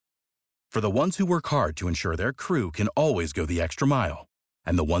For the ones who work hard to ensure their crew can always go the extra mile,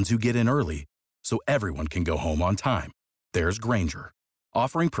 and the ones who get in early so everyone can go home on time, there's Grainger,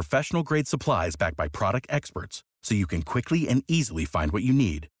 offering professional-grade supplies backed by product experts so you can quickly and easily find what you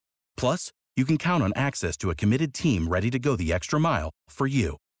need. Plus, you can count on access to a committed team ready to go the extra mile for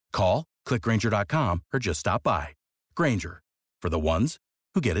you. Call, click Grainger.com, or just stop by. Grainger, for the ones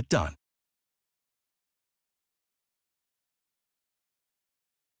who get it done.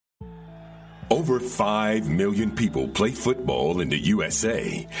 Over 5 million people play football in the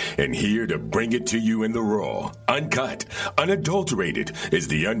USA, and here to bring it to you in the raw, uncut, unadulterated is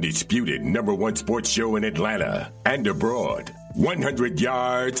the undisputed #1 sports show in Atlanta and abroad. 100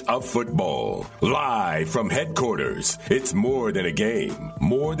 yards of football, live from headquarters. It's more than a game,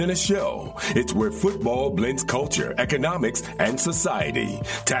 more than a show. It's where football blends culture, economics, and society.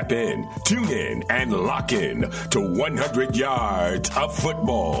 Tap in, tune in, and lock in to 100 yards of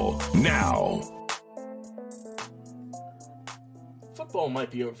football now. Football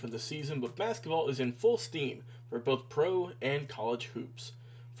might be over for the season, but basketball is in full steam for both pro and college hoops.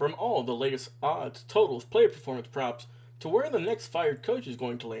 From all the latest odds, totals, player performance props, to where the next fired coach is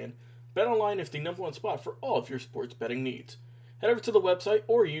going to land, BetOnline is the #1 spot for all of your sports betting needs. Head over to the website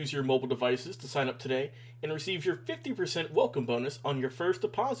or use your mobile devices to sign up today and receive your 50% welcome bonus on your first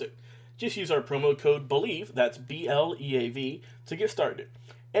deposit. Just use our promo code BELIEVE, that's BLEAV, to get started.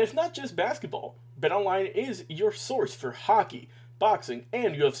 And it's not just basketball. BetOnline is your source for hockey, boxing,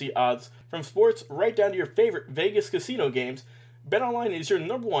 and UFC odds. From sports right down to your favorite Vegas casino games, BetOnline is your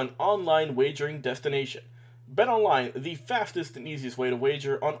 #1 online wagering destination. BetOnline, the fastest and easiest way to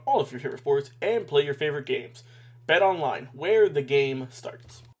wager on all of your favorite sports and play your favorite games. BetOnline, where the game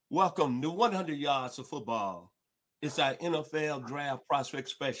starts. Welcome to 100 Yards of Football. It's our NFL Draft Prospect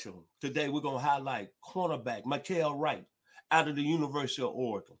Special. Today we're going to highlight cornerback Mykael Wright out of the University of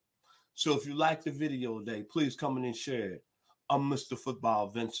Oregon. So if you like the video today, please come in and share it. I'm Mr. Football,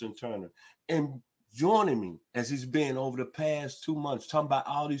 Vincent Turner. And joining me, as he's been over the past 2 months, talking about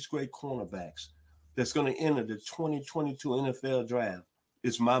all these great cornerbacks that's going to enter the 2022 NFL Draft,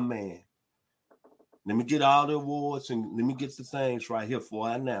 is my man. Let me get all the awards and let me get the things right here before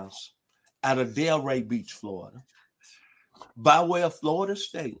I announce. Out of Delray Beach, Florida, by way of Florida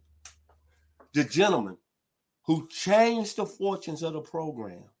State, the gentleman who changed the fortunes of the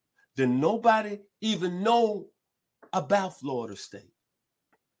program that nobody even know about Florida State.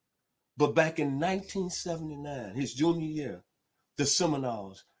 But back in 1979, his junior year, the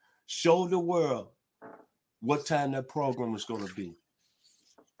Seminoles showed the world what time that program was going to be.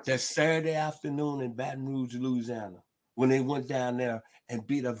 That Saturday afternoon in Baton Rouge, Louisiana, when they went down there and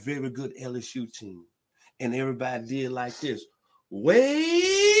beat a very good LSU team. And everybody did like this,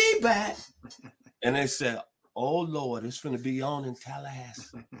 way back. And they said, oh, Lord, it's going to be on in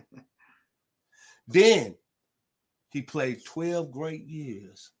Tallahassee. Then he played 12 great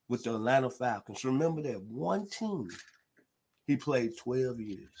years with the Atlanta Falcons. Remember that one team, he played 12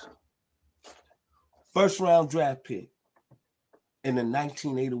 years. First round draft pick in the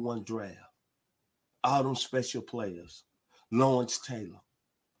 1981 draft. All them special players. Lawrence Taylor,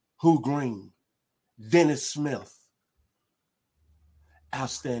 Hugh Green, Dennis Smith.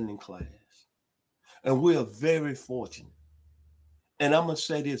 Outstanding class. And we are very fortunate. And I'm going to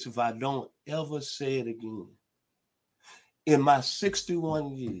say this if I don't ever say it again. In my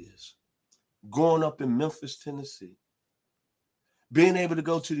 61 years, growing up in Memphis, Tennessee, being able to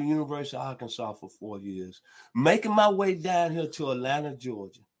go to the University of Arkansas for 4 years, making my way down here to Atlanta,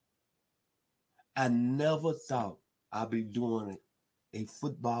 Georgia, I never thought I'd be doing a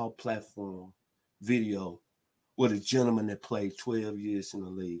football platform video with a gentleman that played 12 years in the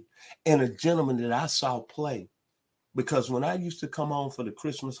league and a gentleman that I saw play. Because when I used to come home for the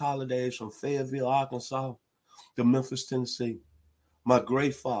Christmas holidays from Fayetteville, Arkansas, to Memphis, Tennessee, my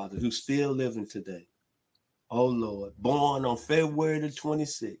great father, who's still living today, oh, Lord, born on February the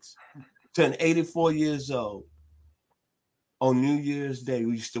 26th, turned 84 years old. On New Year's Day,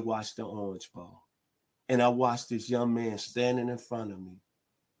 we used to watch the Orange Bowl. And I watched this young man standing in front of me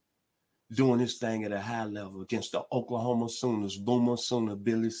doing his thing at a high level against the Oklahoma Sooners, Boomer Sooner,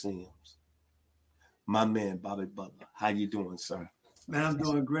 Billy Sims. My man, Bobby Butler. How you doing, sir? Man, I'm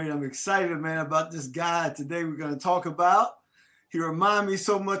doing great. I'm excited, man, about this guy today we're going to talk about. He reminds me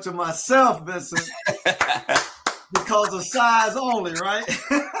so much of myself, Vincent, because of size only, right?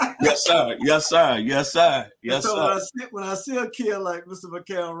 Yes, sir. Yes, sir. Yes, sir. Yes, so sir. When I see a kid like Mr.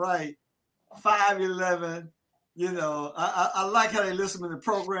 Mykael Wright, 5'11", you know, I like how they listen in the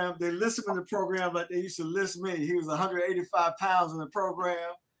program. They listen in the program like they used to list me. He was 185 pounds in the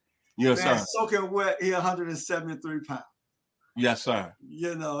program. Yes, man, sir. Soaking wet, he 173 pounds. Yes, sir.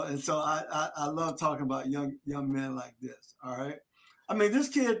 You know, and so I love talking about young men like this. All right. I mean, this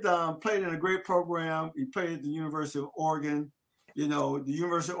kid played in a great program. He played at the University of Oregon. You know, the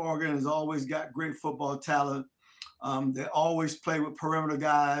University of Oregon has always got great football talent. They always play with perimeter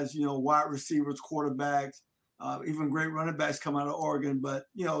guys, you know, wide receivers, quarterbacks, even great running backs come out of Oregon. But,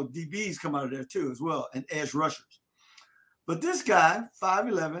 you know, DBs come out of there too as well, and edge rushers. But this guy,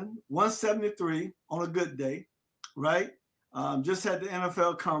 5'11", 173 on a good day, right? Just had the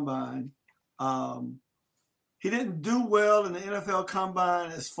NFL Combine. He didn't do well in the NFL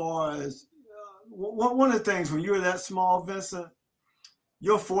Combine as far as one of the things when you're that small, Vincent,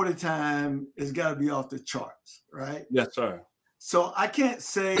 your 40 time has got to be off the charts, right? Yes, sir. So I can't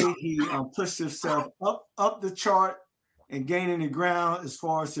say he pushed himself up the chart and gained any ground as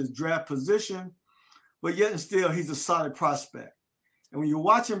far as his draft position, but yet and still he's a solid prospect. And when you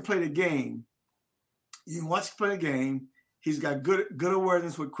watch him play the game, he's got good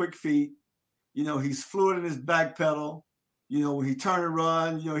awareness with quick feet. You know, he's fluid in his back pedal. You know, when he turn and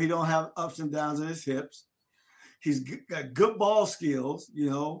run, you know, he don't have ups and downs in his hips. He's got good ball skills, you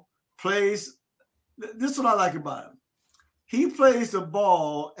know, plays. This is what I like about him. He plays the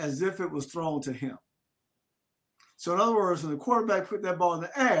ball as if it was thrown to him. So in other words, when the quarterback put that ball in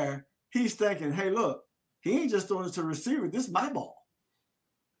the air, he's thinking, hey, look, he ain't just throwing it to the receiver. This is my ball.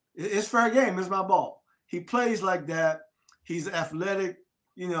 It's fair game. It's my ball. He plays like that. He's athletic.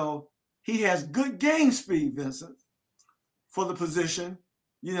 You know, he has good game speed, Vincent, for the position.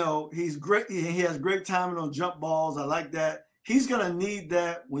 You know, he's great. He has great timing on jump balls. I like that. He's going to need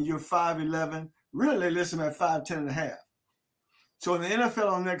that when you're 5'11". Really, they list him at 5'10 and a half. So in the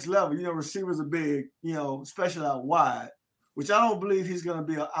NFL on the next level, you know, receivers are big, you know, especially out wide, which I don't believe he's going to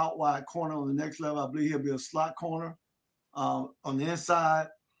be an out wide corner on the next level. I believe he'll be a slot corner on the inside.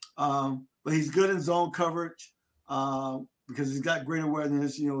 But he's good in zone coverage because he's got great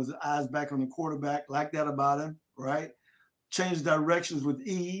awareness, you know, his eyes back on the quarterback. Like that about him, right? Change directions with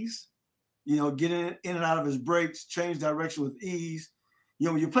ease, you know, get in and out of his breaks, change direction with ease. You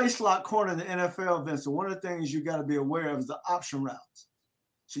know, when you play slot corner in the NFL, Vincent, one of the things you got to be aware of is the option routes.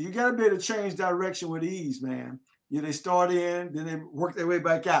 So you got to be able to change direction with ease, man. You know, they start in, then they work their way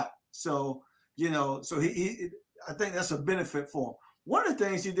back out. So, you know, so I think that's a benefit for him. One of the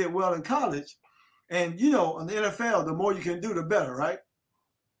things he did well in college, and, you know, in the NFL, the more you can do, the better, right?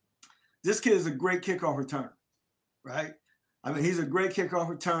 This kid is a great kickoff returner, right? I mean, he's a great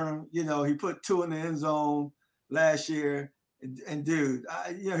kickoff returner. You know, he put 2 in the end zone last year. And dude,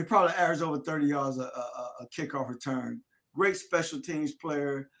 you know, he probably averaged over 30 yards a kickoff return. Great special teams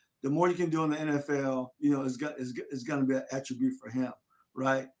player. The more you can do in the NFL, you know, is going to be an attribute for him,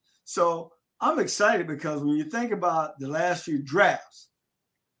 right? So I'm excited because when you think about the last few drafts,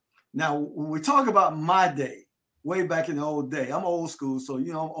 now when we talk about my day, way back in the old day, I'm old school, so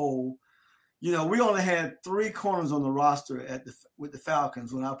you know I'm old. You know, we only had 3 corners on the roster with the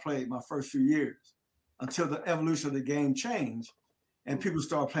Falcons when I played my first few years, until the evolution of the game changed and people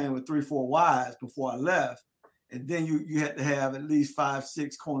started playing with 3-4 wides before I left. And then you had to have at least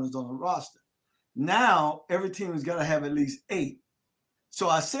 5-6 corners on the roster. Now every team has got to have at least 8. So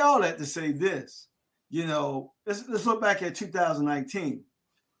I say all that to say this, you know, let's look back at 2019.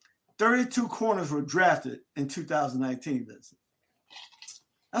 32 corners were drafted in 2019, Vincent.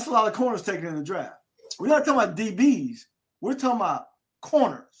 That's a lot of corners taken in the draft. We're not talking about DBs. We're talking about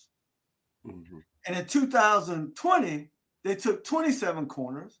corners. Mm-hmm. And in 2020, they took 27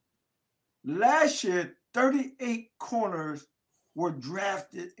 corners. Last year, 38 corners were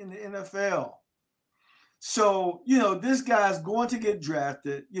drafted in the NFL. So, you know, this guy's going to get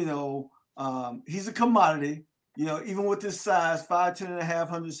drafted. You know, he's a commodity. You know, even with his size, 5'10 and a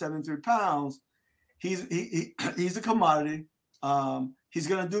half, 173 pounds, he's a commodity. He's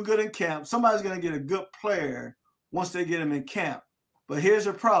going to do good in camp. Somebody's going to get a good player once they get him in camp. But here's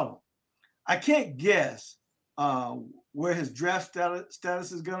the problem. I can't guess where his draft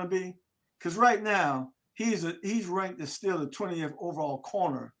status is going to be, because right now he's ranked as still the 20th overall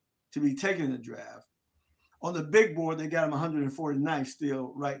corner to be taken in the draft. On the big board, they got him 149th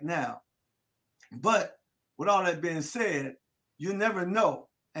still right now. But with all that being said, you never know.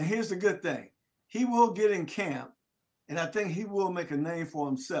 And here's the good thing. He will get in camp, and I think he will make a name for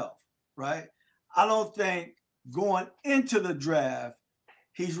himself, right? I don't think going into the draft,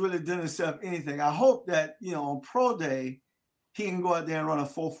 he's really done himself anything. I hope that, you know, on pro day, he can go out there and run a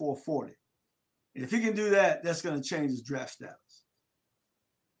 4.40. And if he can do that, that's going to change his draft status.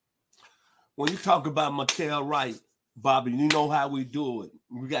 When you talk about Mykael Wright, Bobby, you know how we do it.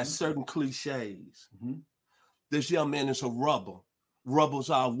 We got certain cliches. Mm-hmm. This young man is a rubber. Rubbers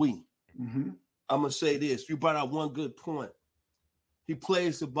are we. Mm-hmm. I'm going to say this. You brought out one good point. He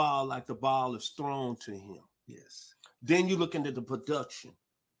plays the ball like the ball is thrown to him. Yes. Then you look into the production.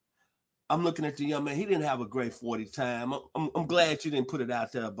 I'm looking at the young man. He didn't have a great 40 time. I'm glad you didn't put it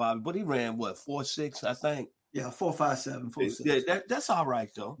out there, Bobby. But he ran, 4.6, I think? Yeah, 4.57, 4.6. Yeah, that's all right,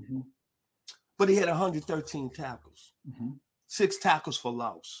 though. Mm-hmm. But he had 113 tackles, 6 tackles for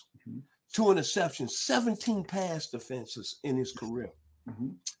loss, 2 interceptions, 17 pass defenses in his career.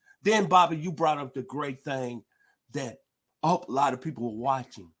 Then, Bobby, you brought up the great thing that a lot of people were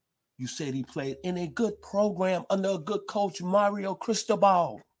watching. You said he played in a good program under a good coach, Mario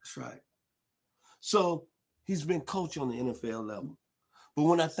Cristobal. That's right. So he's been coached on the NFL level. But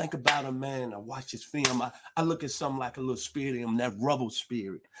when I think about him, man, I watch his film, I look at something like a little spirit in him, that rebel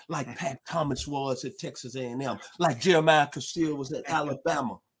spirit, like Pat Thomas was at Texas A&M, like Jeremiah Castile was at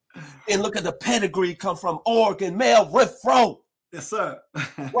Alabama. And look at the pedigree come from Oregon, Mel Renfro. Yes, sir.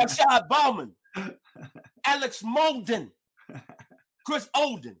 Rashad Bowman, Alex Molden, Chris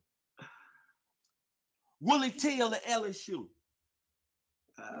Olden, Willie Teal at LSU.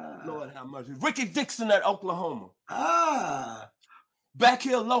 Lord have mercy. Ricky Dixon at Oklahoma. Back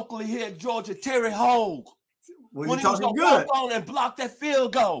here locally here at Georgia, Terry Hogue. Well, when he was going to walk on and block that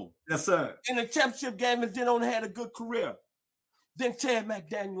field goal. Yes, sir. In the championship game, and then only had a good career. Then Ted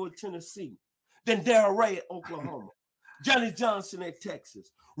McDaniel at Tennessee. Then Darrell Ray at Oklahoma. Johnny Johnson at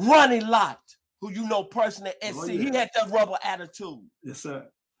Texas. Ronnie Lott, who you know personally at SC. He had that rubber attitude. Yes, sir.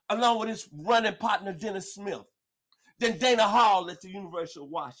 Along with his running partner, Dennis Smith. Then Dana Hall at the University of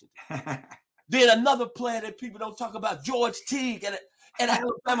Washington. Then another player that people don't talk about, George Teague at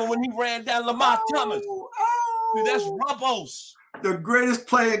Alabama when he ran down Lamar Thomas. Dude, that's Rubos. The greatest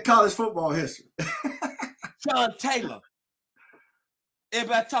player in college football history. John Taylor.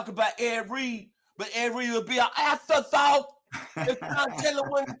 Everybody talk about Ed Reed, but Ed Reed would be an afterthought if John Taylor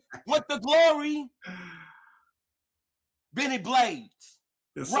went to glory. Benny Blades.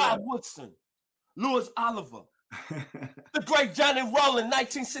 Yes, Rob Woodson. Louis Oliver. The great Johnny Rowland,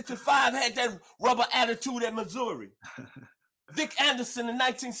 1965, had that rubber attitude at Missouri. Dick Anderson in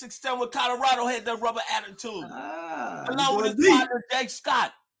 1967 with Colorado had that rubber attitude. Along with his partner, Jake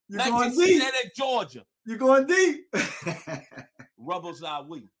Scott, 1968 at Georgia. You're going deep. Rebels are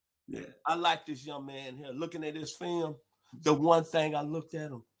we. Yeah. I like this young man here. Looking at his film, the one thing I looked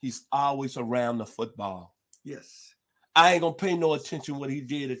at him, he's always around the football. Yes. I ain't going to pay no attention what he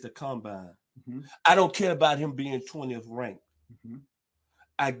did at the combine. I don't care about him being 20th ranked.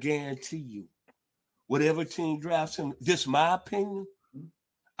 I guarantee you, whatever team drafts him, just my opinion,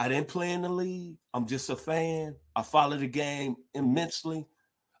 I didn't play in the league. I'm just a fan. I follow the game immensely.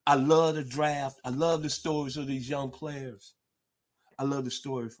 I love the draft. I love the stories of these young players. I love the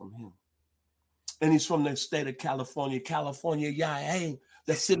story from him. And he's from the state of California. California, yeah, hey,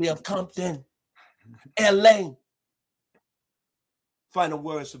 the city of Compton, LA. Final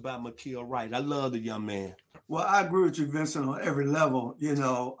words about Mykael Wright. I love the young man. Well, I agree with you, Vincent, on every level.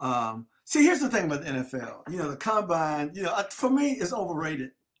 See, here's the thing about the NFL. The combine, for me, it's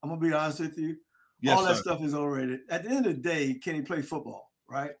overrated. I'm going to be honest with you. Yes, all that sir. stuff is overrated. At the end of the day, can he play football,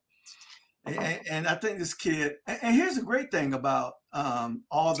 right? And I think this kid, and here's the great thing about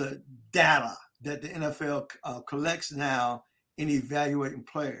all the data that the NFL collects now in evaluating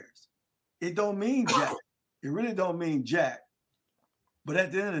players. It don't mean jack. It really don't mean jack. But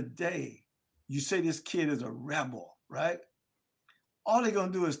at the end of the day, you say this kid is a rebel, right? All they're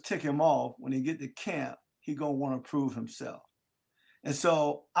going to do is tick him off. When he get to camp, he going to want to prove himself. And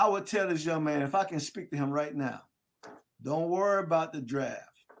so I would tell this young man, if I can speak to him right now, don't worry about the draft.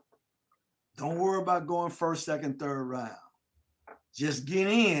 Don't worry about going first, second, third round. Just get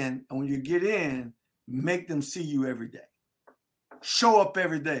in. And when you get in, make them see you every day. Show up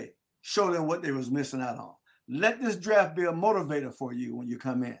every day. Show them what they was missing out on. Let this draft be a motivator for you when you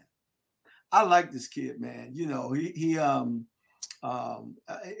come in. I like this kid, man.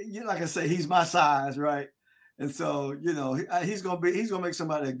 Like I say, he's my size, right? And so, he's gonna make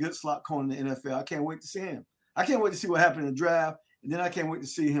somebody a good slot corner in the NFL. I can't wait to see him. I can't wait to see what happened in the draft, and then I can't wait to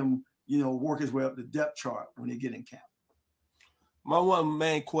see him, work his way up the depth chart when he get in camp. My one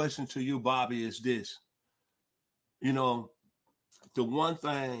main question to you, Bobby, is this. The one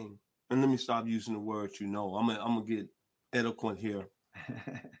thing. And let me stop using the words I'm gonna get eloquent here.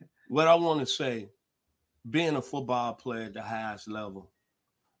 What I want to say, being a football player at the highest level,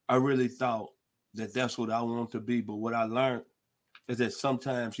 I really thought that that's what I want to be. But what I learned is that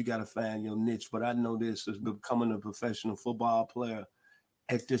sometimes you got to find your niche. But I know this is becoming a professional football player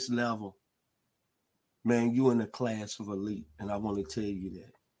at this level. Man, you in a class of elite, and I want to tell you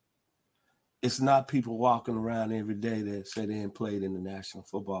that. It's not people walking around every day that say they ain't played in the National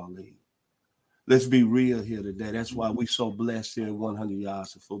Football League. Let's be real here today. That's why we're so blessed here in 100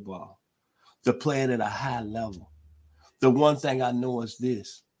 Yards of Football. To play it at a high level. The one thing I know is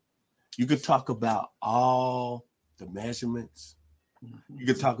this. You could talk about all the measurements. You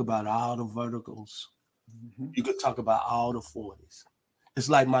could talk about all the verticals. You could talk about all the 40s. It's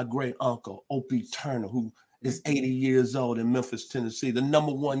like my great uncle, Opie Turner, who is 80 years old in Memphis, Tennessee, the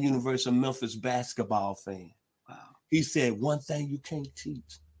number one University of Memphis basketball fan. Wow. He said, one thing you can't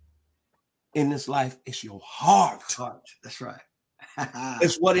teach in this life is your heart. That's right.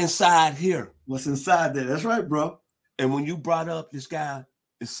 It's what inside here. What's inside there. That's right, bro. And when you brought up this guy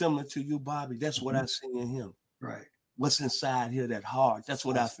is similar to you, Bobby, that's what I see in him. Right. What's inside here, that heart. That's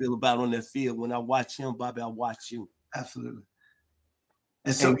what I feel about on that field. When I watch him, Bobby, I watch you. Absolutely.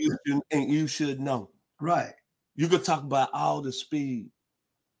 And so you should know. Right. You could talk about all the speed,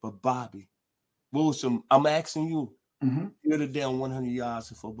 but Bobby, I'm asking you, you're the damn 100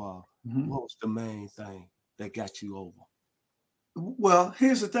 Yards of Football. What was the main thing that got you over? Well,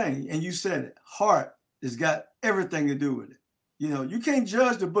 here's the thing, and you said it. Heart has got everything to do with it. You know, you can't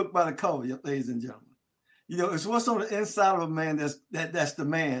judge the book by the cover, ladies and gentlemen. You know, it's what's on the inside of a man that's the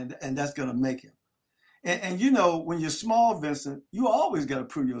man, and that's going to make him. And you know, when you're small, Vincent, you always got to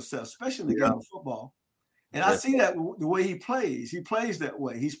prove yourself, especially in the game of football. And I see that the way he plays that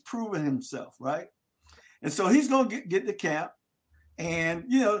way. He's proven himself, right? And so he's going to get to camp. And,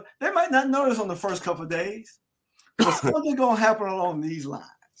 you know, they might not notice on the first couple of days, but something's going to happen along these lines.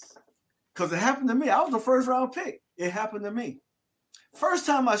 Because it happened to me. I was the first round pick. It happened to me. First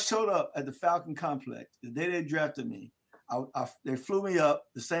time I showed up at the Falcon Complex, the day they drafted me, they flew me up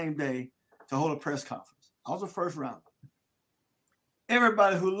the same day to hold a press conference. I was the first rounder.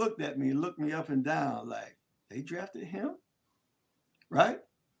 Everybody who looked at me looked me up and down like, they drafted him? Right?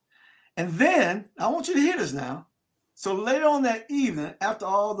 And then, I want you to hear this now. So later on that evening, after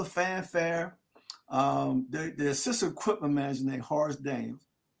all the fanfare, the assistant equipment manager named Horace Daniels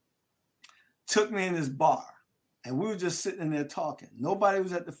took me in this bar. And we were just sitting in there talking. Nobody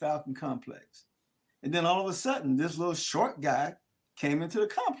was at the Falcon Complex. And then all of a sudden, this little short guy came into the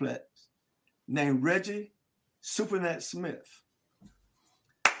complex named Reggie Supernet Smith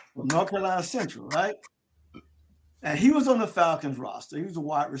from North Carolina Central, right? And he was on the Falcons roster. He was a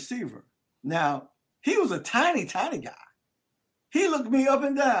wide receiver. Now, he was a tiny, tiny guy. He looked me up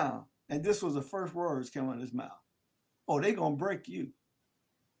and down. And this was the first words came out of his mouth. Oh, they going to break you.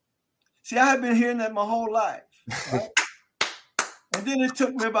 See, I had been hearing that my whole life. Right? And then it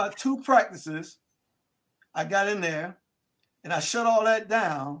took me about 2 practices. I got in there and I shut all that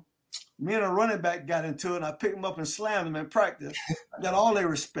down. Me and a running back got into it and I picked him up and slammed him in practice. I got all their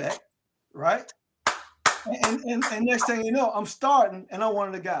respect, right? And next thing you know, I'm starting and I'm one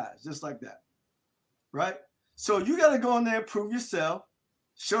of the guys, just like that, right? So you got to go in there and prove yourself.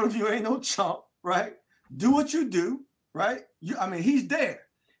 Show them you ain't no chump, right? Do what you do, right? He's there.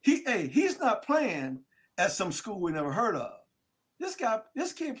 He's not playing at some school we never heard of.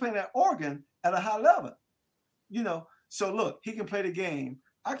 This kid playing at Oregon at a high level, you know. So look, he can play the game.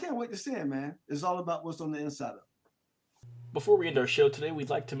 I can't wait to see him, man. It's all about what's on the inside of him. Before we end our show today, we'd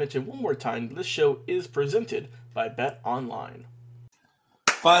like to mention one more time this show is presented by Bet Online.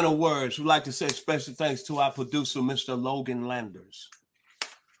 Final words. We'd like to say special thanks to our producer, Mr. Logan Landers.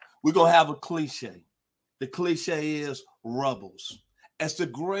 We're going to have a cliche. The cliche is rebels. As the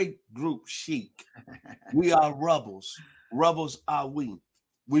great group Chic, we are rebels. Rebels are we.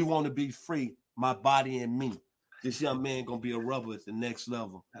 We want to be free, my body and me. This young man going to be a rebel at the next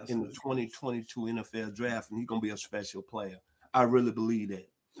level. Absolutely. In the 2022 NFL draft, and he's going to be a special player. I really believe that.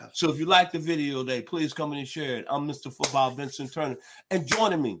 Absolutely. So if you like the video today, please come in and share it. I'm Mr. Football Vincent Turner. And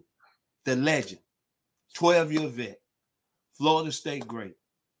joining me, the legend, 12-year vet, Florida State great.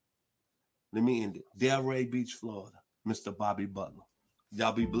 Let me end it. Delray Beach, Florida, Mr. Bobby Butler.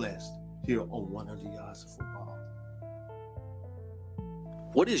 Y'all be blessed here on 100 Yards of Football.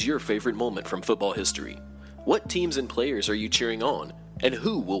 What is your favorite moment from football history? What teams and players are you cheering on? And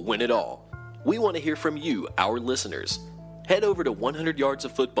who will win it all? We want to hear from you, our listeners. Head over to 100 Yards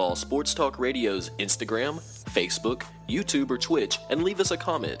of Football Sports Talk Radio's Instagram, Facebook, YouTube, or Twitch and leave us a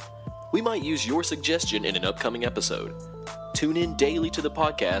comment. We might use your suggestion in an upcoming episode. Tune in daily to the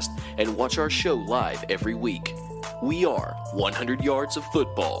podcast and watch our show live every week. We are 100 Yards of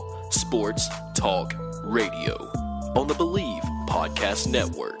Football Sports Talk Radio on the Believe Podcast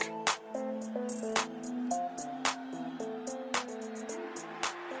Network.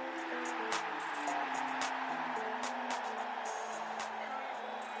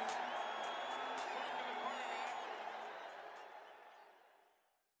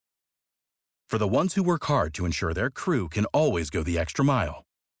 For the ones who work hard to ensure their crew can always go the extra mile,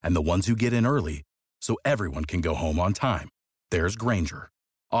 and the ones who get in early so everyone can go home on time. There's Grainger,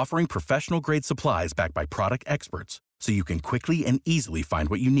 offering professional-grade supplies backed by product experts so you can quickly and easily find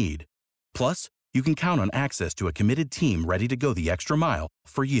what you need. Plus, you can count on access to a committed team ready to go the extra mile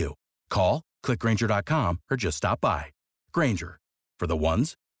for you. Call, click Grainger.com, or just stop by. Grainger, for the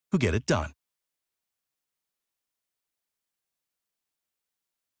ones who get it done.